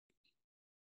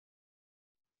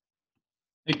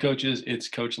Hey coaches, it's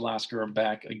Coach Lasker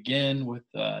back again with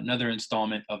another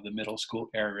installment of the Middle School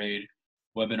Air Raid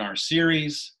webinar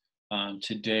series.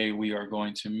 Today we are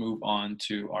going to move on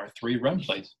to our 3 run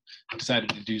plays.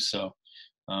 Excited to do so.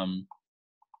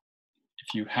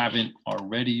 If you haven't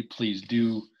already, please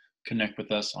do connect with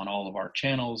us on all of our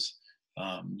channels.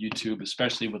 YouTube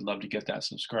especially would love to get that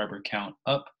subscriber count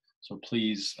up. So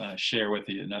please share with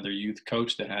another youth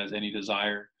coach that has any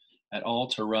desire at all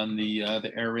to run the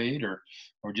air raid or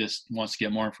just wants to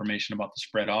get more information about the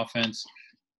spread offense.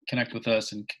 Connect with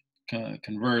us and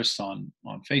converse on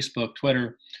Facebook,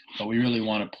 Twitter. But we really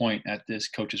want to point at this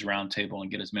coaches roundtable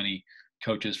and get as many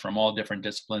coaches from all different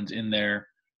disciplines in there.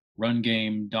 Run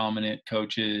game dominant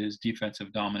coaches,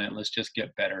 defensive dominant. Let's just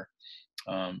get better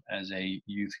as a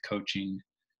youth coaching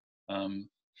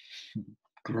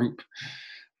group.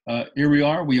 Here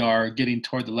we are getting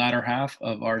toward the latter half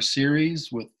of our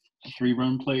series with 3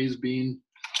 run plays being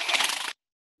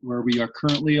where we are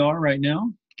currently right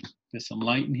now. Get some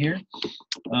light in here.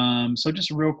 So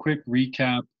just a real quick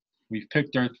recap. We've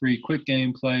picked our 3 quick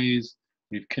game plays.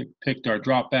 We've picked our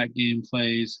drop back game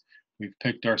plays. We've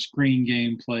picked our screen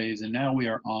game plays. And now we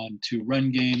are on to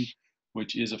run game,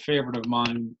 which is a favorite of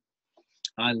mine.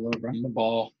 I love running the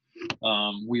ball.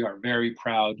 We are very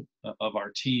proud of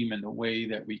our team and the way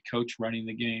that we coach running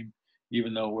the game.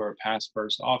 Even though we're a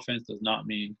pass-first offense, does not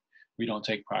mean we don't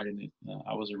take pride in it.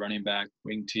 I was a running back,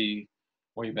 wing T,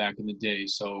 way back in the day.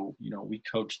 So, we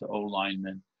coach the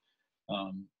O-linemen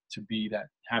to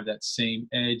have that same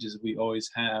edge as we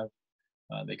always have.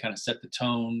 They kind of set the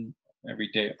tone every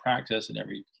day at practice and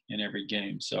every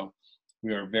game. So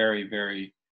we are very,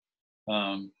 very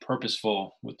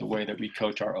purposeful with the way that we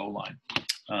coach our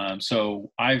O-line.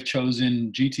 So I've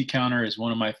chosen GT counter as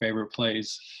one of my favorite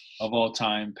plays of all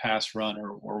time, pass run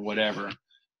or whatever.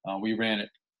 We ran it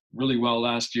really well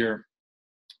last year.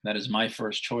 That is my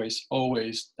first choice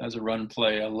always as a run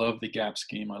play. I love the gap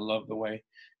scheme. I love the way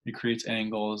it creates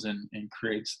angles and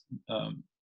creates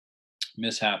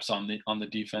mishaps on the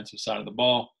defensive side of the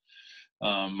ball.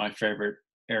 My favorite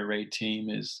air raid team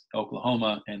is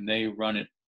Oklahoma, and they run it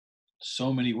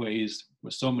so many ways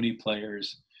with so many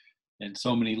players and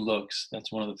so many looks.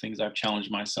 That's one of the things I've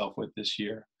challenged myself with this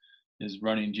year, is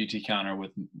running GT counter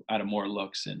out of more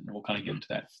looks, and we'll kind of get into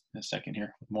that in a second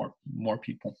here with more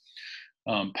people.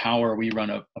 Power, we run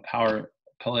a power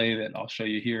play that I'll show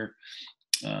you here.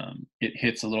 It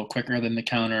hits a little quicker than the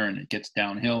counter and it gets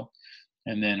downhill.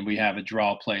 And then we have a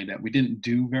draw play that we didn't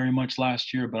do very much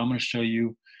last year, but I'm going to show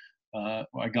you.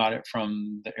 I got it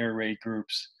from the air raid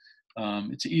groups.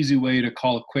 It's an easy way to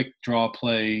call a quick draw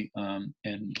play,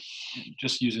 and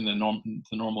just using the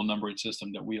normal numbering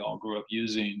system that we all grew up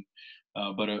using.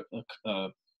 But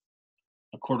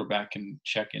a quarterback can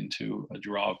check into a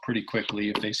draw pretty quickly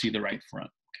if they see the right front.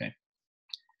 Okay.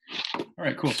 All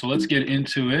right, cool. So let's get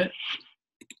into it.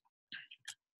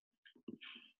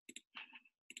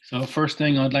 So first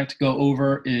thing I'd like to go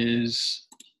over is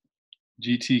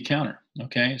GT counter.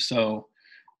 Okay, so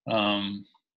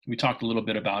we talked a little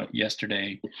bit about it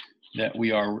yesterday, that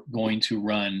we are going to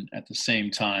run at the same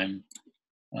time.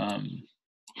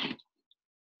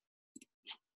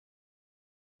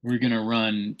 We're going to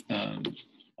run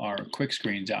our quick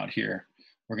screens out here.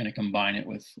 We're going to combine it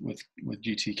with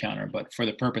GT counter. But for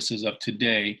the purposes of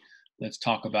today, let's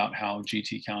talk about how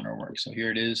GT counter works. So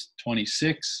here it is,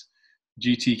 26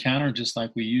 GT counter, just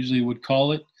like we usually would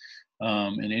call it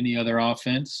in any other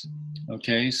offense.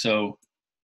 Okay, so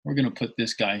we're going to put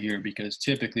this guy here because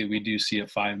typically we do see a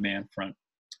 5-man front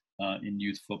in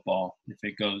youth football. If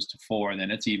it goes to 4, then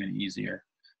it's even easier.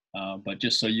 But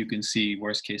just so you can see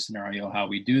worst case scenario how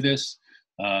we do this,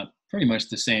 pretty much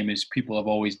the same as people have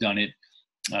always done it.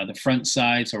 The front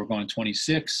side, so we're going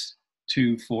 26,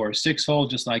 2, 4, 6 hole,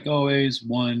 just like always,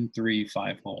 1, 3,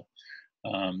 5 hole.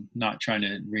 Not trying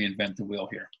to reinvent the wheel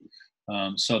here.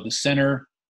 So the center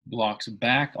blocks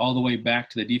back all the way back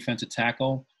to the defensive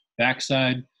tackle,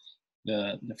 backside.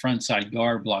 The front side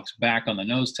guard blocks back on the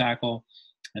nose tackle,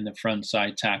 and the front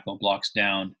side tackle blocks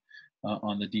down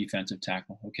on the defensive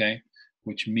tackle, okay?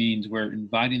 Which means we're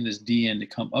inviting this DN to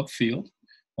come upfield.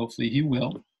 Hopefully he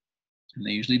will, and they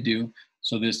usually do.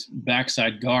 So this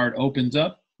backside guard opens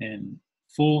up and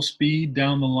full speed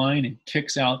down the line and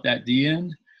kicks out that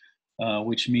DN,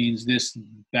 which means this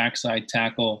backside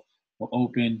tackle will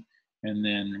open and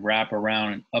then wrap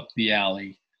around and up the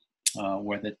alley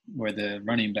where the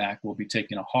running back will be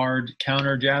taking a hard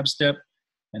counter jab step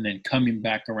and then coming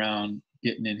back around,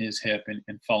 getting in his hip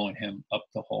and following him up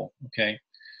the hole, okay?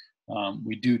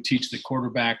 We do teach the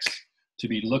quarterbacks to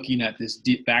be looking at this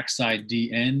backside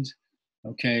D end,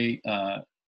 okay?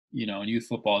 you know, in youth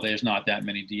football, there's not that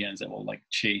many DNs that will like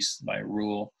chase by a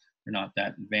rule. They're not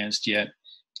that advanced yet.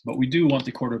 But we do want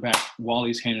the quarterback, while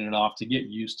he's handing it off, to get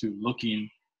used to looking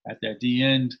at that D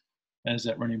end as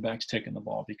that running back's taking the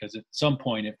ball, because at some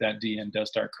point, if that D end does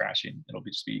start crashing, it'll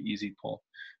just be easy pull.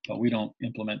 But we don't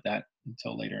implement that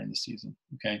until later in the season.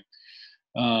 Okay.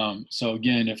 So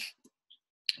again,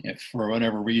 if for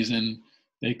whatever reason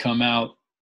they come out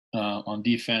on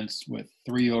defense with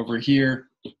 3 over here,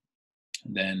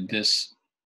 then this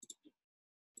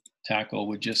tackle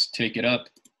would just take it up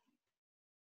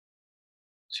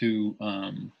to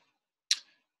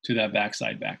that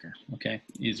backside backer. Okay,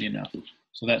 easy enough.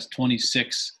 So that's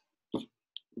 26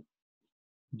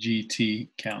 GT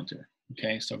counter.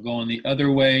 Okay, so going the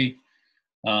other way,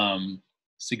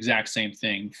 it's the exact same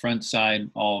thing. Front side,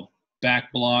 all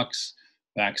back blocks,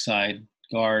 backside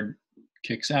guard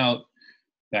kicks out,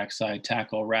 backside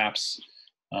tackle wraps.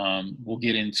 We'll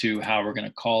get into how we're going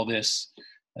to call this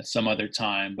at some other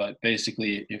time, but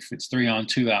basically if it's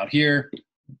 3-on-2 out here,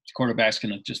 the quarterback's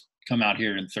going to just come out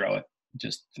here and throw it,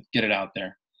 just get it out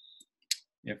there.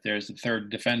 If there's a third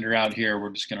defender out here,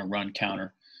 we're just going to run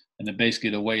counter. And then basically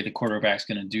the way the quarterback's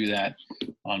going to do that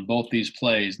on both these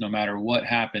plays, no matter what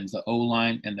happens, the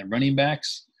O-line and the running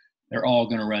backs, they're all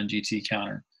going to run GT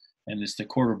counter. And it's the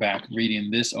quarterback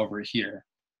reading this over here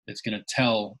that's going to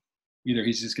tell, either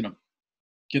he's just going to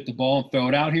get the ball and throw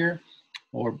it out here,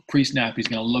 or pre-snap he's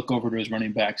going to look over to his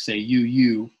running back, say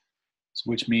you,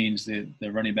 which means the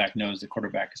running back knows the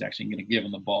quarterback is actually going to give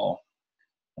him the ball.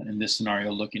 And in this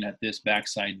scenario, looking at this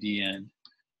backside D end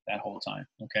that whole time,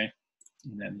 okay?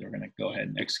 And then they're going to go ahead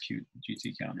and execute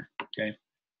GT counter, okay?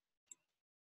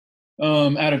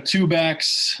 Out of 2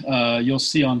 backs, you'll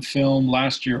see on film,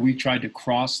 last year we tried to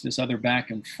cross this other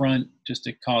back in front just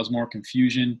to cause more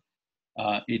confusion.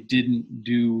 It didn't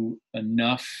do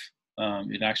enough.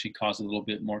 It actually caused a little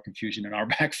bit more confusion in our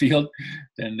backfield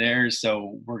than theirs.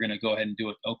 So we're going to go ahead and do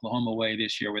it Oklahoma way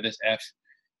this year, where this F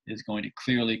is going to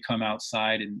clearly come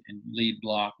outside and lead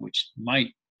block, which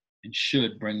might and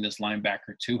should bring this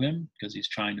linebacker to him because he's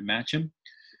trying to match him.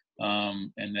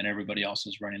 And then everybody else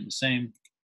is running the same.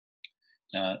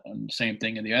 Same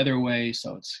thing in the other way.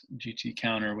 So it's GT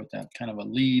counter with that kind of a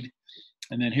lead.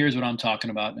 And then here's what I'm talking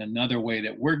about. Another way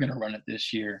that we're going to run it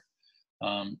this year.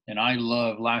 And I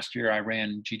love, last year I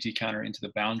ran GT counter into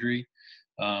the boundary.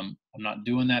 I'm not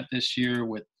doing that this year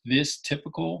with this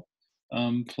typical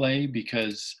play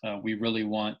because we really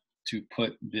want to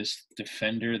put this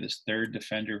defender, this third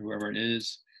defender, whoever it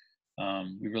is,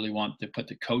 we really want to put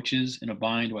the coaches in a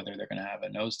bind, whether they're going to have a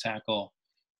nose tackle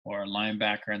or a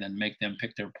linebacker, and then make them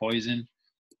pick their poison.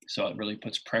 So it really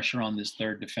puts pressure on this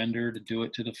third defender to do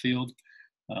it to the field.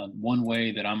 One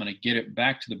way that I'm going to get it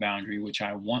back to the boundary, which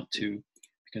I want to,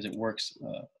 because it works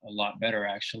a lot better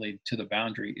actually to the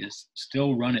boundary, is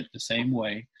still run it the same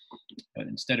way, but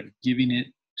instead of giving it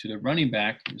to the running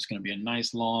back, it's going to be a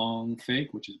nice long fake,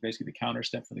 which is basically the counter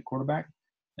step for the quarterback,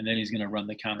 and then he's going to run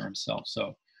the counter himself.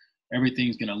 So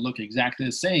everything's going to look exactly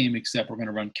the same, except we're going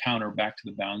to run counter back to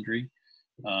the boundary.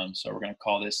 So we're going to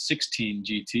call this 16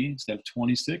 GT instead of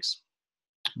 26.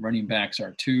 Running backs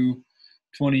are 2,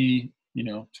 20,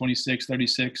 26,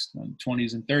 36,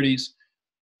 20s and 30s.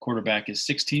 Quarterback is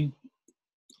 16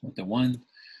 with the 1.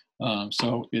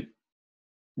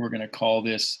 We're going to call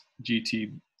this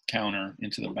GT counter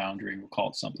into the boundary. We'll call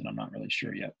it something. I'm not really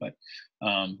sure yet, but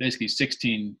basically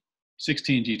 16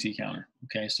 GT counter.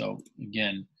 Okay, so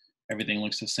again, everything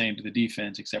looks the same to the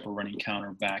defense except we're running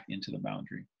counter back into the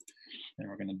boundary. And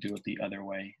we're going to do it the other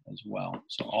way as well.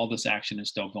 So all this action is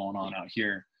still going on out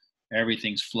here.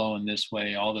 Everything's flowing this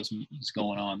way. All this is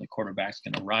going on. The quarterback's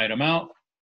going to ride them out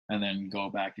and then go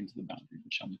back into the boundary,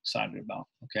 which I'm excited about.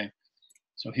 Okay,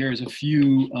 so here's a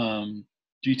few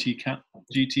GT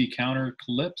counter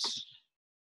clips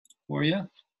for you.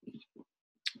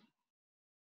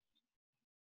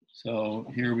 So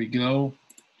here we go.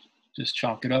 Just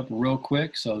chalk it up real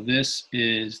quick. So this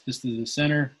is the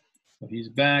center. So he's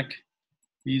back,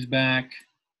 he's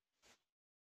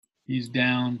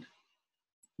down.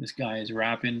 This guy is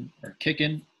wrapping or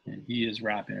kicking, and he is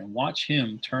wrapping. And watch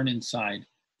him turn inside.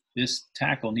 This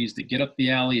tackle needs to get up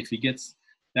the alley. If he gets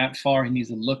that far, he needs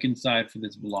to look inside for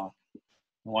this block.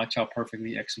 And watch how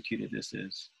perfectly executed this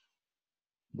is.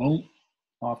 Boom,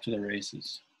 off to the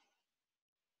races.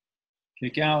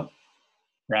 Kick out,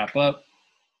 wrap up,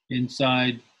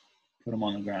 inside, put them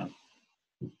on the ground.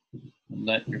 And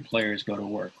let your players go to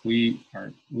work. We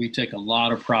take a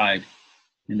lot of pride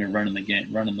into running the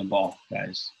game, running the ball,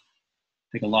 guys.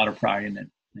 Take a lot of pride in it.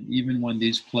 And even when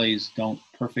these plays the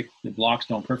blocks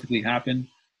don't perfectly happen,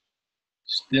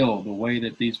 still the way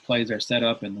that these plays are set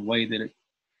up and the way that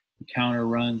the counter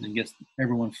runs and gets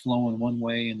everyone flowing one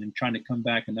way and then trying to come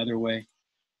back another way,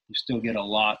 you still get a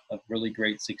lot of really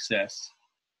great success.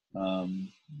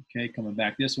 Okay, coming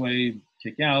back this way,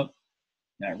 kick out.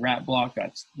 That wrap block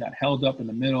got held up in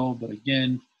the middle, but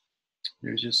again,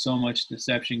 there's just so much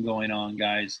deception going on,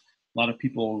 guys. A lot of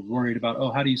people are worried about,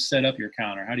 oh, how do you set up your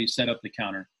counter? How do you set up the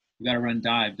counter? You got to run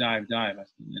dive, dive, dive.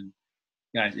 And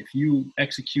guys, if you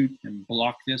execute and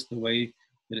block this the way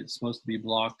that it's supposed to be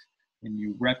blocked, and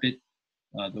you rep it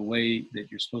the way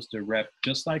that you're supposed to rep,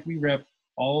 just like we rep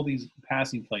all these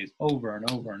passing plays over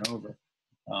and over and over,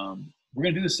 we're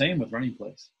going to do the same with running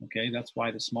plays. Okay, that's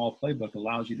why the small playbook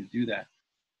allows you to do that.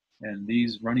 And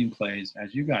these running plays,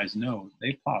 as you guys know,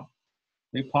 they pop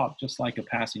just like a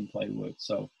passing play would.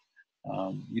 So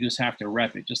you just have to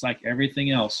rep it, just like everything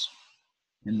else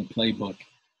in the playbook.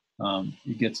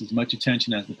 It gets as much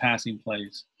attention as the passing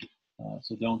plays.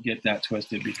 So don't get that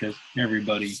twisted, because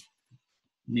everybody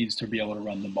needs to be able to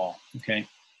run the ball. Okay.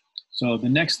 So the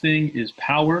next thing is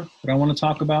power that I want to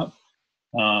talk about.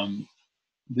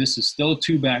 This is still a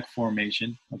two-back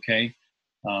formation. Okay.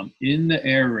 In the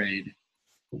air raid,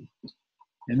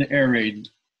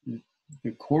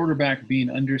 the quarterback being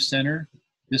under center,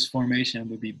 this formation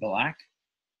would be black.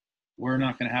 We're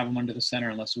not going to have him under the center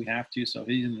unless we have to. So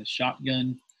he's in the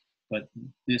shotgun, but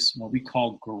this, what we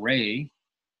call gray,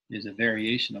 is a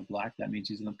variation of black. That means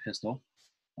he's in a pistol.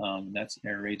 That's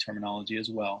air raid terminology as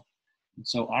well. And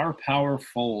so our power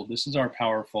fold, this is our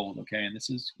power fold, okay? And this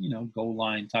is, you know, goal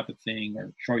line type of thing,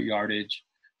 or short yardage,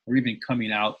 or even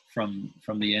coming out from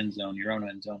the end zone, your own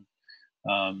end zone.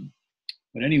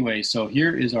 But anyway, so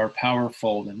here is our power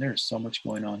fold, and there's so much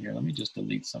going on here. Let me just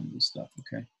delete some of this stuff,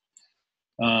 okay?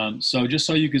 So just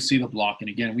so you can see the block, and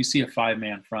again, we see a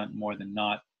 5-man front more than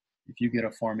not. If you get a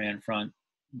 4-man front,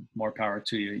 more power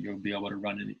to you. You'll be able to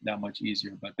run it that much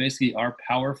easier. But basically, our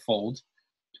power fold,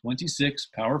 26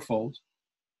 power fold,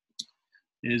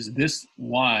 is this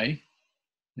Y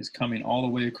is coming all the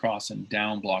way across and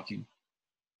down blocking.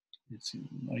 It's,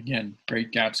 again,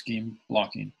 great gap scheme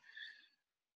blocking.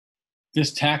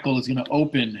 This tackle is going to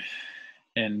open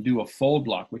and do a fold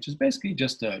block, which is basically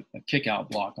just a kick out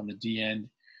block on the D end.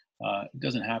 It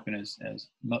doesn't happen as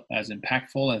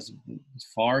impactful as the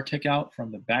far kick out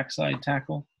from the backside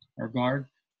tackle or guard,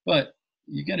 but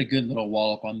you get a good little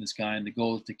wallop on this guy, and the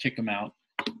goal is to kick him out.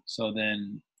 So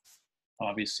then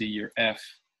obviously your F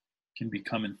can be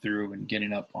coming through and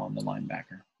getting up on the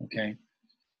linebacker, okay?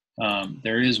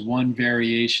 There is one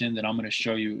variation that I'm going to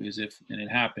show you, is if, and it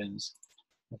happens,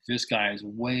 if this guy is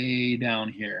way down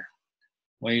here,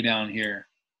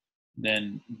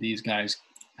 then these guys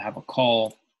have a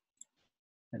call,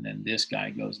 and then this guy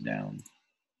goes down.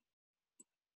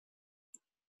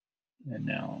 And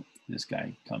now this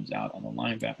guy comes out on the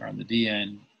linebacker, on the D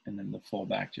end, and then the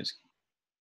fullback just,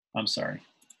 I'm sorry.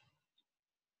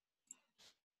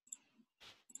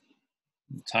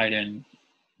 The tight end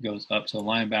goes up to the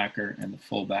linebacker, and the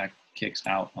fullback kicks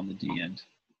out on the D end,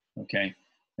 okay?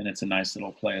 And it's a nice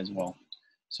little play as well.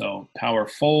 So power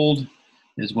fold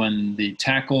is when the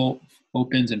tackle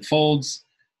opens and folds,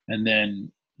 and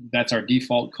then that's our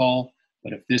default call.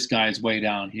 But if this guy's way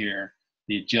down here,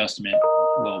 the adjustment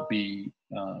will be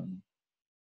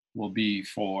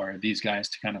for these guys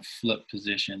to kind of flip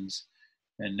positions,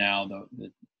 and now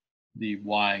the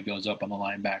Y goes up on the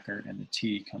linebacker, and the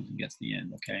T comes and gets the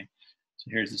end. Okay,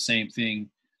 so here's the same thing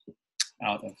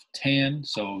out of tan.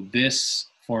 So this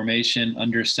formation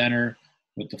under center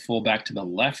with the fullback to the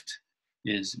left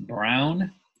is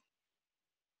brown,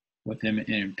 with him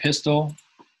in pistol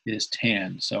is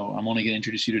tan. So I'm only going to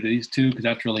introduce you to these two because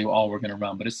that's really all we're going to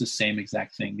run, but it's the same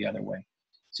exact thing the other way.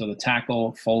 So the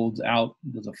tackle folds out,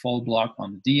 there's a fold block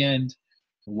on the D end,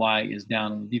 the Y is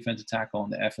down on the defensive tackle,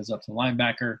 and the F is up to the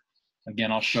linebacker.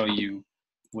 Again, I'll show you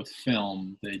with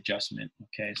film the adjustment.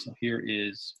 Okay, so here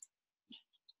is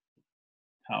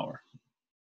power.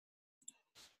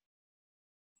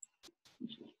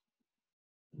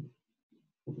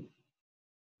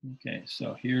 Okay,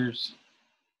 so here's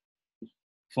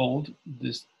fold.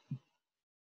 This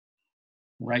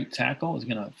right tackle is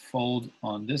going to fold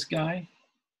on this guy.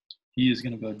 He is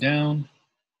going to go down,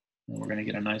 and we're going to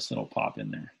get a nice little pop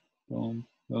in there. Boom,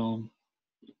 boom,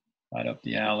 right up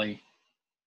the alley,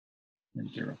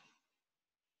 and through.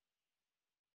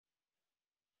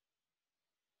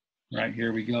 Right,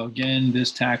 here we go again.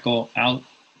 This tackle out,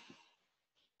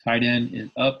 tight end is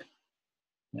up,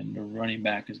 and the running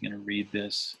back is going to read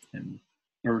this and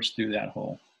burst through that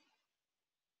hole.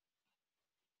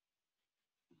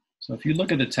 So if you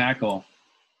look at the tackle,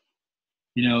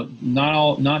 you know,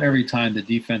 not every time the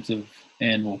defensive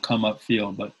end will come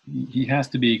upfield, but he has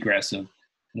to be aggressive.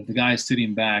 And if the guy is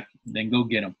sitting back, then go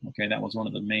get him. Okay, that was one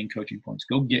of the main coaching points.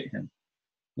 Go get him.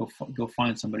 Go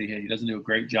find somebody here. He doesn't do a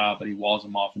great job, but he walls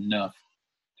him off enough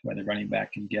to where the running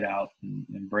back can get out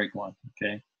and break one.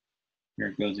 Okay, here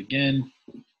it goes again.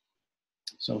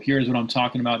 So here's what I'm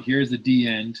talking about. Here's the D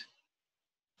end.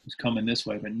 It's coming this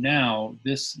way, but now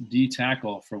this D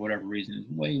tackle, for whatever reason, is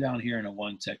way down here in a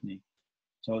one technique.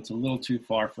 So it's a little too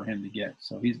far for him to get.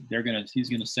 So he's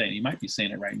gonna say, he might be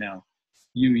saying it right now,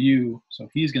 you. So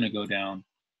he's gonna go down.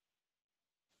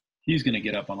 He's gonna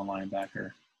get up on the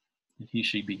linebacker, and he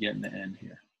should be getting the end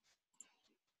here.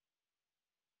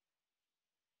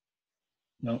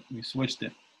 Nope, we switched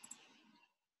it.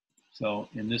 So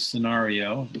in this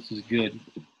scenario, this is good,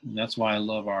 and that's why I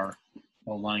love our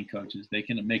line coaches. They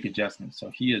can make adjustments. So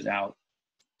he is out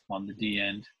on the D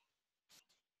end.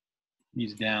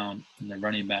 He's down, and the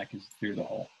running back is through the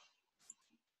hole.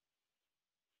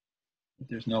 But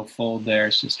there's no fold there.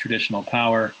 It's just traditional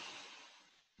power,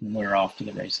 and we're off to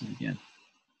the races again.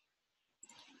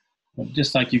 But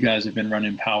just like you guys have been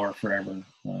running power forever,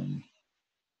 you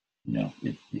know,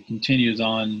 it continues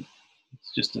on.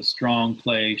 It's just a strong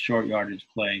play, short yardage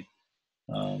play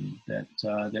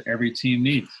that every team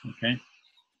needs. Okay.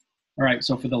 All right.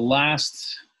 So for the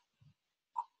last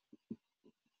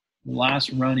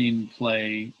running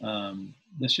play,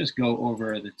 let's just go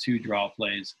over the 2 draw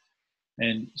plays.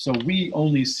 And so we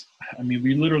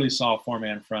literally saw a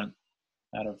 4-man front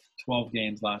out of 12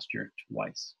 games last year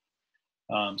twice.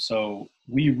 So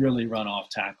we really run off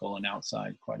tackle and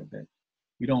outside quite a bit.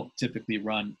 We don't typically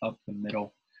run up the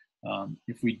middle.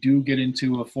 If we do get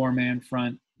into a 4-man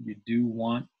front, you do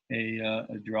want a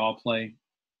draw play.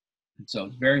 And so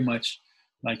it's very much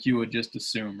like you would just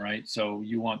assume, right? So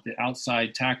you want the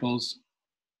outside tackles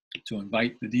to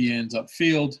invite the D ends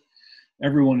upfield.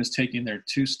 Everyone is taking their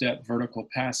 2-step vertical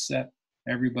pass set,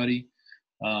 everybody.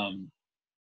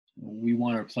 We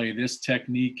want to play this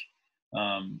technique.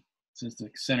 Since the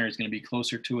center is going to be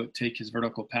closer to it, take his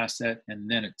vertical pass set and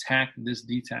then attack this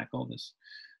D tackle, this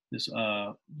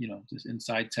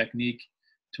inside technique,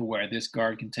 to where this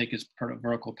guard can take his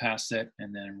vertical pass set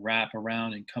and then wrap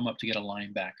around and come up to get a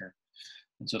linebacker.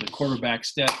 And so the quarterback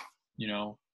step,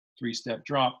 3-step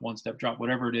drop, 1-step drop,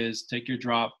 whatever it is, take your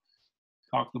drop,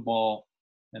 cock the ball,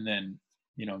 and then,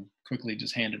 quickly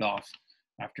just hand it off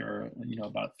after,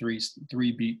 about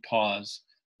three beat pause.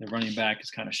 The running back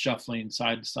is kind of shuffling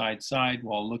side to side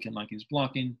while looking like he's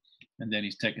blocking, and then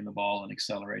he's taking the ball and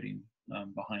accelerating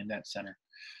behind that center.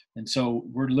 And so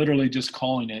we're literally just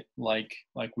calling it like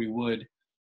we would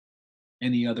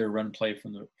any other run play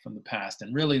from the past.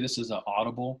 And really, this is an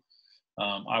audible.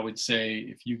 I would say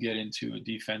if you get into a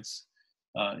defense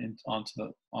on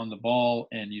the ball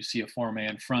and you see a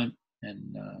 4-man front,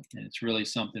 and it's really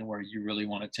something where you really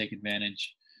want to take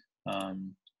advantage of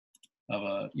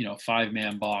a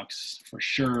 5-man box for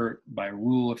sure. By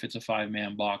rule, if it's a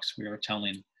 5-man box, we are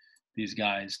telling these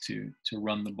guys to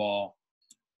run the ball.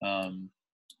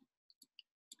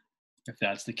 If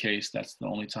that's the case, that's the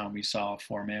only time we saw a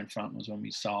 4-man front was when we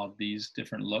saw these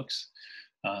different looks.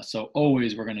 So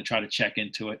always we're going to try to check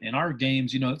into it. In our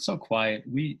games, it's so quiet.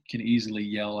 We can easily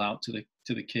yell out to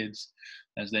the kids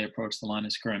as they approach the line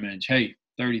of scrimmage, hey,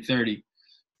 30-30.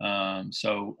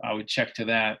 So I would check to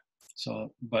that.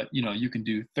 So, but you can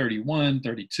do 31,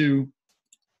 32.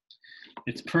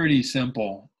 It's pretty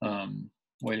simple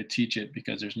way to teach it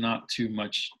because there's not too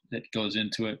much that goes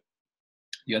into it.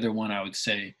 The other one I would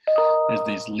say is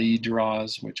these lead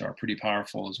draws, which are pretty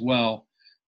powerful as well.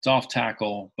 It's off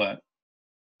tackle, but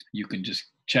you can just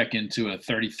check into a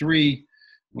 33,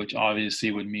 which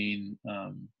obviously would mean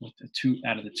with the 2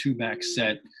 out of the 2-back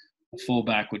set, the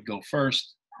fullback would go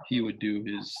first. He would do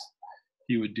his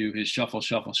shuffle,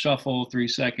 3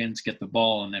 seconds, get the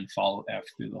ball, and then follow F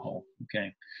through the hole.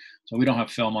 Okay, so we don't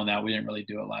have film on that. We didn't really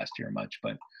do it last year much,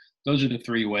 but those are the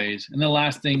 3 ways. And the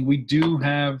last thing we do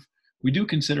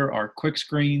consider our quick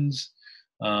screens,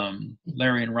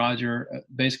 Larry and Roger,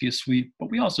 basically a sweep, but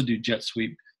we also do jet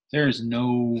sweep. There is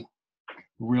no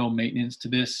real maintenance to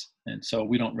this, and so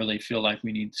we don't really feel like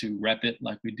we need to rep it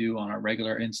like we do on our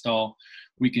regular install.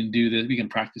 We can do this. We can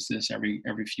practice this every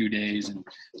few days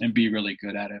and be really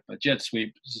good at it. But jet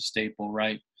sweep is a staple,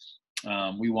 right?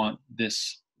 We want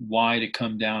this Y to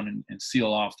come down and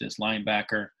seal off this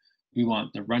linebacker. We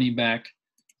want the running back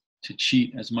to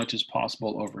cheat as much as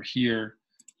possible over here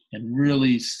and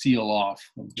really seal off.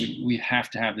 We have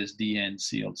to have this D end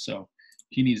sealed. So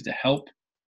he needs to help.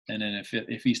 And then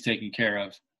if he's taken care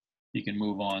of, he can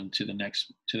move on to the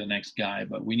next guy.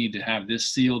 But we need to have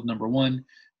this sealed, number 1,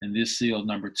 and this sealed,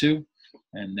 number 2,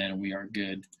 and then we are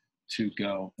good to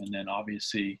go. And then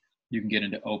obviously you can get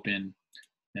into open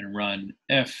and run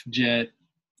F jet.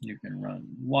 You can run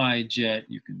Y jet.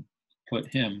 You can put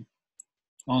him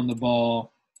on the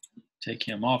ball, take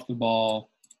him off the ball,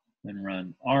 and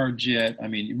run R jet. I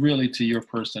mean, really to your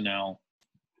personnel,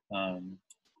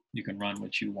 you can run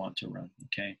what you want to run,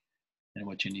 okay, and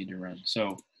what you need to run.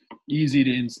 So easy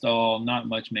to install, not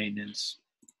much maintenance.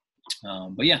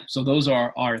 But yeah, so those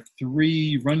are our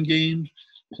 3 run game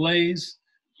plays.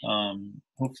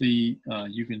 Hopefully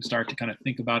you can start to kind of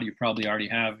think about it. You probably already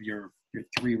have your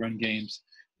 3 run games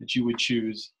that you would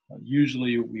choose.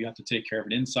 Usually we have to take care of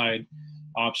an inside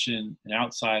option, an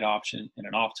outside option, and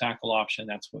an off tackle option.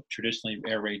 That's what traditionally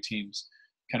air raid teams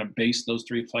kind of base those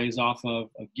 3 plays off of.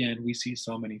 Again, we see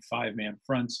so many 5-man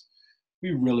fronts.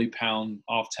 We really pound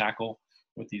off tackle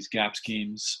with these gap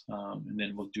schemes, and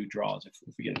then we'll do draws if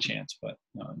we get a chance, but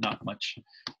not much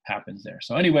happens there.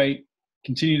 So anyway,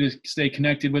 continue to stay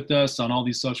connected with us on all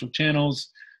these social channels.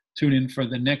 Tune in for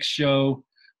the next show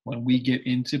when we get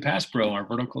into Pass Pro, our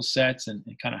vertical sets, and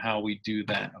kind of how we do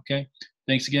that, okay?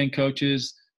 Thanks again,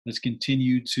 coaches. Let's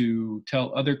continue to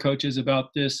tell other coaches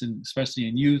about this, and especially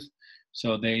in youth,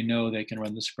 so they know they can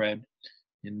run the spread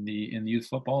in the youth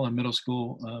football and middle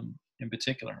school in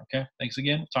particular, okay? Thanks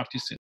again. Talk to you soon.